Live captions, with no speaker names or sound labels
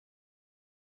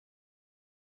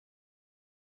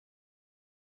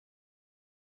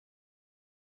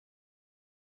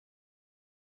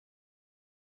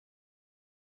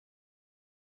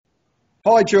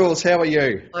Hi Jules, how are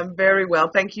you? I'm very well.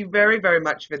 Thank you very, very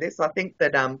much for this. I think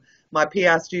that my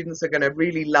PR students are going to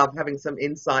really love having some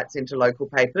insights into local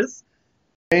papers.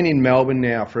 Been in Melbourne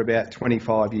now for about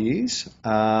 25 years.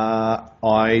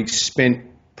 I spent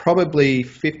probably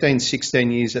 15, 16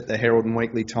 years at the Herald and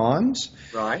Weekly Times,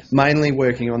 Right. mainly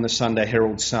working on the Sunday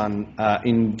Herald Sun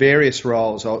in various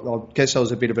roles. I guess I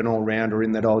was a bit of an all-rounder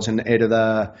in that I was an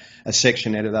editor, a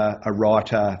section editor, a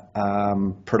writer,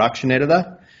 production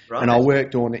editor. And I Right.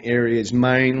 worked on areas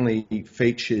mainly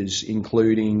features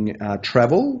including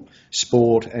travel,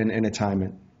 sport and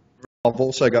entertainment. I've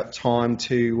also got time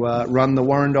to run the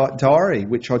Warrandyte Diary,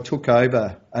 which I took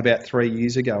over about 3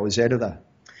 years ago as editor.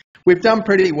 We've done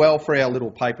pretty well for our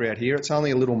little paper out here. It's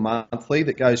only a little monthly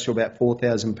that goes to about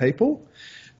 4,000 people,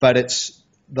 but it's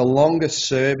the longest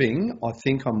serving, I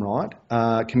think I'm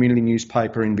right, community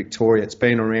newspaper in Victoria. It's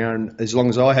been around as long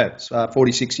as I have,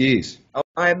 46 years.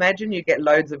 I imagine you get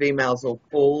loads of emails or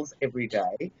calls every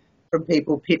day from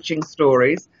people pitching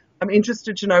stories. I'm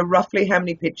interested to know roughly how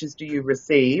many pitches do you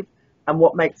receive and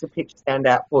what makes a pitch stand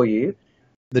out for you.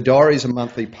 The Diary is a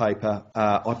monthly paper.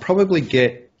 I probably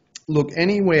get, look,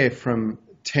 anywhere from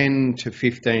 10 to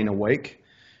 15 a week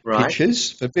Right.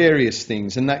 pitches for various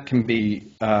things, and that can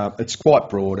be, it's quite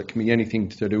broad. It can be anything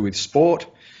to do with sport,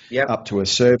 Yep. up to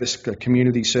a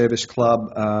community service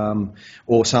club,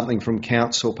 or something from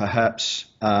council perhaps,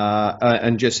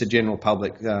 and just the general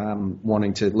public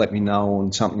wanting to let me know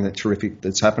on something that's terrific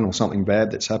that's happened or something bad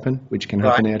that's happened, which can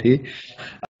Right. happen out here.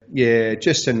 Yeah,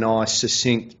 just a nice,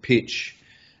 succinct pitch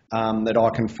that I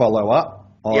can follow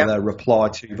up, Yep. either reply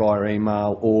to via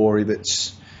email or if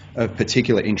it's of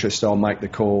particular interest, I'll make the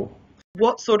call.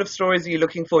 What sort of stories are you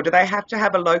looking for? Do they have to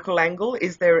have a local angle?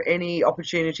 Is there any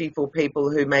opportunity for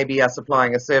people who maybe are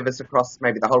supplying a service across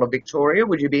maybe the whole of Victoria?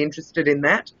 Would you be interested in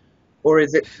that? Or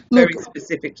is it Look, very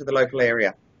specific to the local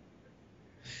area?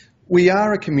 we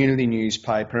are a community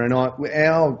newspaper, and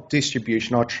our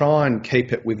distribution, I try and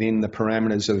keep it within the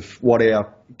parameters of what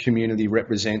our community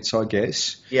represents, I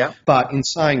guess. Yeah. But in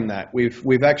saying that,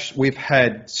 we've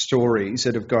had stories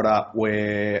that have got up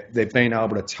where they've been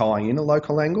able to tie in a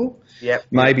local angle. Yep.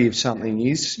 Maybe if something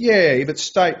is, if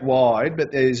it's statewide,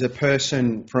 but there's a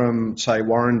person from, say,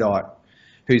 Warrandyte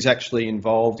who's actually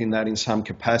involved in that in some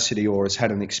capacity or has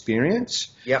had an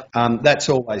experience, Yep. that's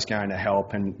always going to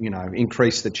help and,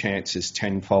 increase the chances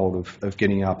tenfold of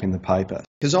getting up in the paper.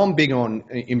 Because I'm big on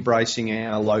embracing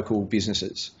our local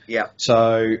businesses. Yep.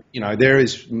 So, they're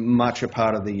as much a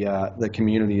part of the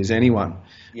community as anyone.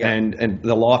 Yep. And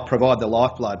provide the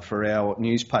lifeblood for our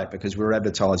newspaper because we're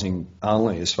advertising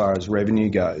only as far as revenue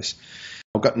goes.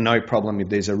 I've got no problem if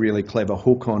there's a really clever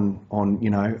hook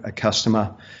on a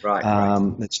customer Right.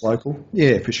 that's local.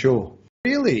 Yeah, for sure.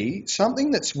 Really,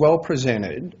 something that's well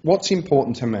presented, what's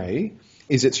important to me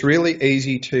is it's really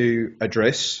easy to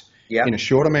address Yep. in a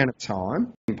short amount of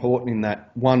time. Important in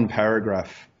that one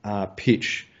paragraph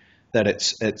pitch that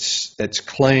it's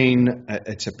clean,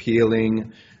 it's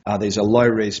appealing, there's a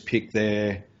low-res pic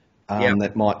there. Yep.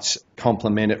 That might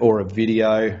complement it, or a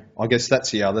video. I guess that's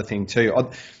the other thing too.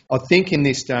 I think in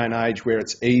this day and age where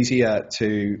it's easier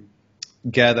to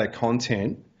gather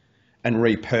content and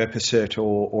repurpose it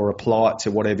or apply it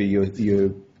to whatever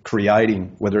you're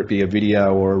creating, whether it be a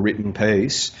video or a written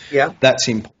piece, Yep. that's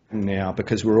important now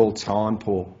because we're all time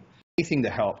poor. Anything to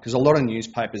help, because a lot of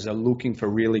newspapers are looking for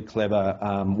really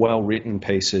clever, well-written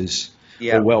pieces or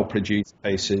Yep. well-produced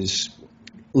pieces,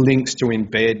 links to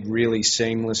embed really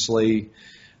seamlessly,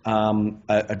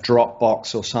 a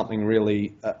Dropbox or something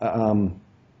really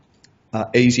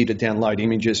easy to download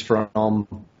images from.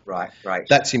 Right. Right.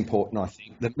 That's important, I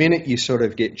think. The minute you sort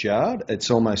of get jarred, it's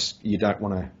almost you don't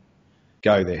want to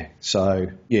go there. So,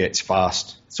 yeah, it's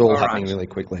fast. It's all All happening right. really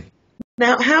quickly.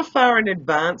 Now, how far in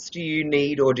advance do you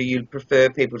need or do you prefer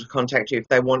people to contact you if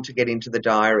they want to get into the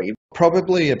diary?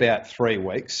 Probably about 3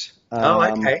 weeks. Oh,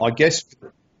 okay. I guess,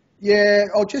 yeah,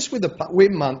 or just we're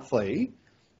monthly.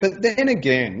 But then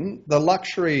again, the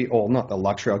luxury, or not the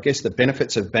luxury, I guess the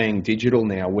benefits of being digital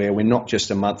now, where we're not just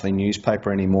a monthly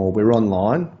newspaper anymore, we're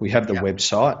online, we have the Yep.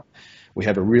 website, we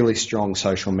have a really strong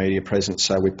social media presence,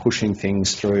 so we're pushing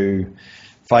things through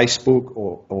Facebook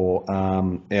or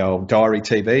our Diary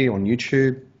TV on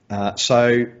YouTube.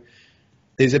 So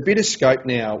there's a bit of scope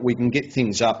now. We can get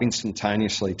things up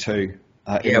instantaneously too,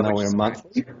 Yeah, even though which we're is great.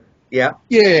 monthly. Yeah.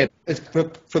 Yeah, it's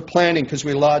for planning because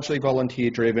we're largely volunteer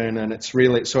driven and it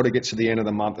sort of gets to the end of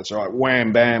the month. It's all right,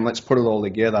 wham, bam, let's put it all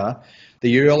together.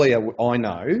 The earlier I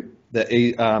know,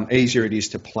 easier it is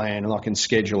to plan, and I can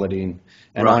schedule it in.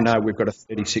 And Right. I know we've got a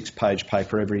 36-page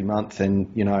paper every month,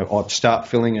 and I start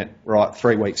filling it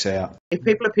 3 weeks out. If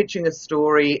people are pitching a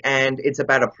story and it's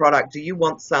about a product, do you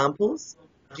want samples?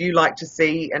 Do you like to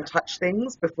see and touch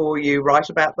things before you write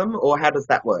about them, or how does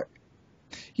that work?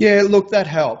 Yeah, look, that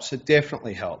helps. It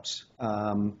definitely helps.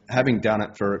 Having done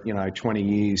it for 20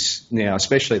 years now,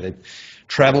 especially the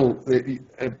travel,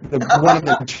 one of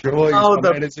the joys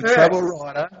as a travel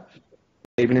writer,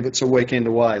 even if it's a weekend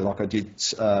away, like I did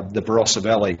the Barossa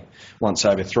Valley once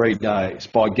over 3 days,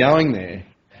 by going there,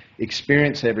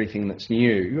 experience everything that's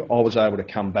new, I was able to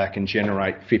come back and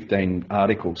generate 15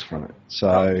 articles from it.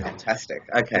 So fantastic.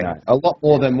 Okay. A lot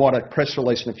more than what a press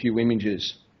release and a few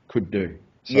images could do.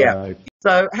 So, yeah.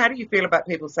 So how do you feel about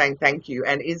people saying thank you?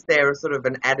 And is there a sort of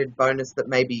an added bonus that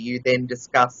maybe you then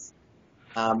discuss,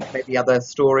 maybe other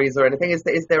stories or anything? Is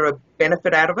there a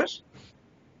benefit out of it?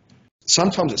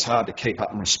 Sometimes it's hard to keep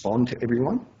up and respond to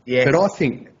everyone. Yes. But I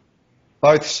think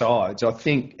both sides, I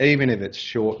think even if it's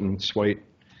short and sweet,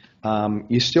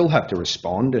 you still have to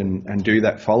respond and do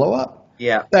that follow-up.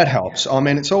 Yeah. That helps. I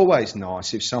mean, it's always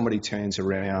nice if somebody turns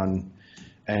around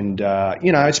and,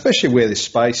 especially where the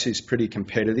space is pretty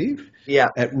competitive. Yeah.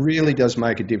 It really does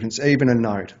make a difference, even a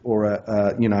note or,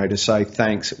 to say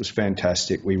thanks, it was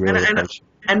fantastic, we really appreciate it.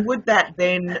 And would that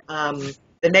then,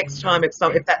 the next time if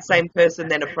that same person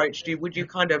then approached you, would you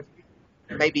kind of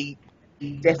maybe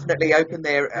definitely open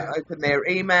their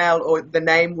email, or the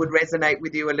name would resonate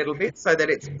with you a little bit so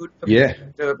that it's good for people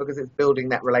to do it because it's building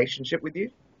that relationship with you?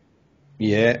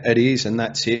 Yeah, it is, and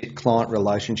that's it. Client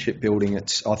relationship building.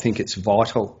 I think it's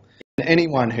vital. And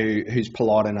anyone who's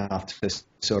polite enough to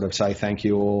sort of say thank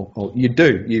you, or you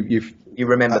do, you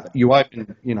remember, you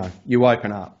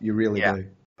open up. You really do.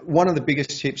 One of the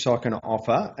biggest tips I can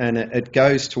offer, and it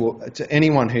goes to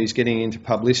anyone who's getting into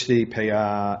publicity,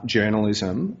 PR,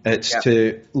 journalism, it's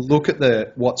to look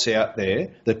at what's out there,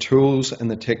 the tools and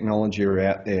the technology are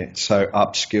out there. So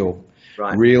upskill.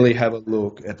 Right. Really have a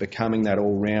look at becoming that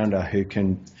all-rounder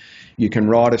you can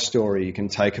write a story, you can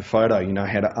take a photo, you know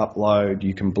how to upload,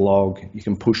 you can blog, you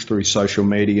can push through social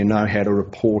media, you know how to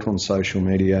report on social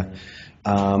media.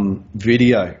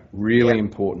 Video, really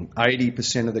important.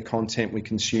 80% of the content we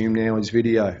consume now is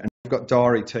video. And we've got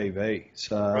Diary TV,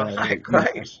 so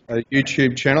great. A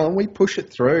YouTube channel, and we push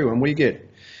it through, and we get,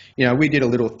 we did a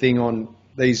little thing on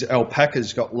these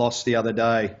alpacas got lost the other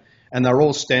day, and they're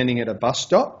all standing at a bus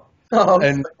stop. Oh,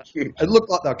 and so cute. It looked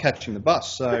like they were catching the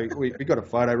bus, so we got a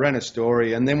photo, ran a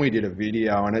story, and then we did a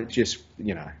video, and it just,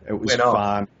 it was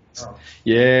fun. Oh.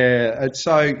 Yeah,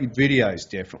 so video is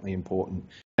definitely important.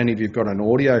 And if you've got an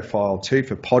audio file too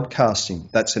for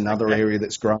podcasting, that's another area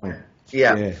that's growing.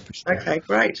 Yeah, for sure. Okay,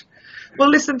 great. Well,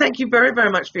 listen, thank you very, very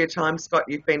much for your time, Scott.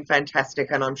 You've been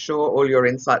fantastic, and I'm sure all your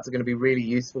insights are going to be really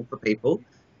useful for people.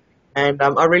 And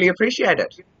I really appreciate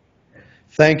it.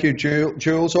 Thank you,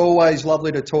 Jules. Always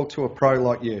lovely to talk to a pro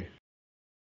like you.